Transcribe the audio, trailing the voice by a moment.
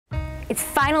It's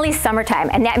finally summertime,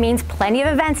 and that means plenty of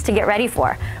events to get ready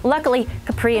for. Luckily,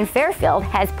 Capri in Fairfield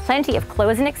has plenty of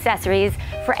clothes and accessories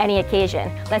for any occasion.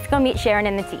 Let's go meet Sharon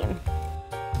and the team.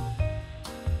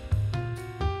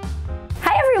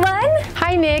 Hi, everyone.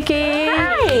 Hi, Nikki.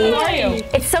 Hi. How are you?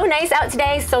 It's so nice out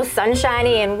today, so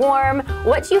sunshiny and warm.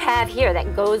 What do you have here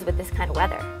that goes with this kind of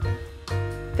weather?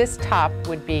 This top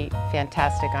would be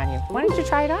fantastic on you. Why don't you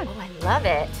try it on? Oh, I love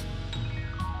it.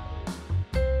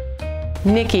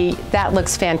 Nikki, that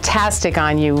looks fantastic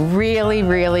on you. Really,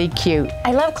 really cute.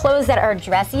 I love clothes that are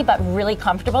dressy but really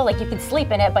comfortable. Like you can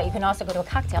sleep in it, but you can also go to a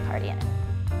cocktail party in it.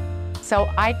 So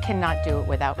I cannot do it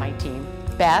without my team.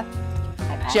 Beth,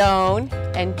 Joan,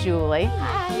 and Julie.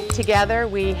 Hi. Together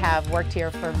we have worked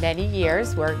here for many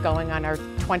years. We're going on our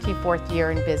 24th year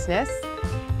in business.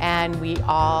 And we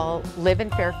all live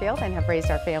in Fairfield and have raised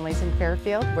our families in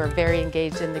Fairfield. We're very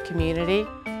engaged in the community.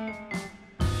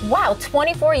 Wow,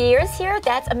 24 years here?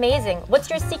 That's amazing.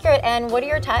 What's your secret and what are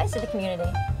your ties to the community?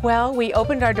 Well, we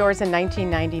opened our doors in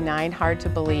 1999, hard to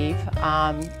believe.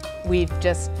 We've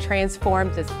just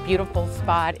transformed this beautiful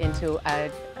spot into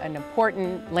an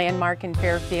important landmark in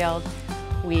Fairfield.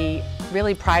 We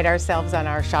really pride ourselves on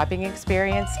our shopping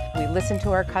experience. We listen to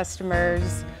our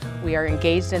customers. We are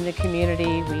engaged in the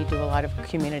community. We do a lot of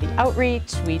community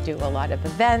outreach. We do a lot of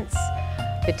events.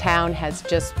 The town has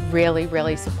just really,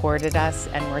 really supported us,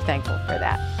 and we're thankful for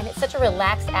that. And it's such a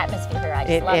relaxed atmosphere here. I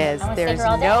just love it is.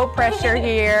 There's no pressure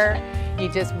here.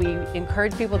 We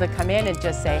encourage people to come in and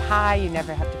just say hi. You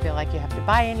never have to feel like you have to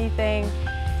buy anything.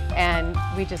 And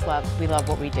we love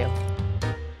what we do.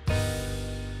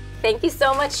 Thank you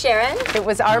so much, Sharon. It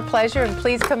was our pleasure, and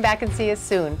please come back and see us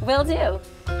soon. Will do.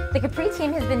 The Capri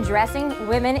team has been dressing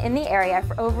women in the area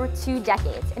for over 2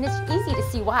 decades, and it's easy to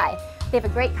see why. They have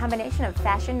a great combination of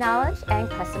fashion knowledge and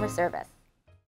customer service.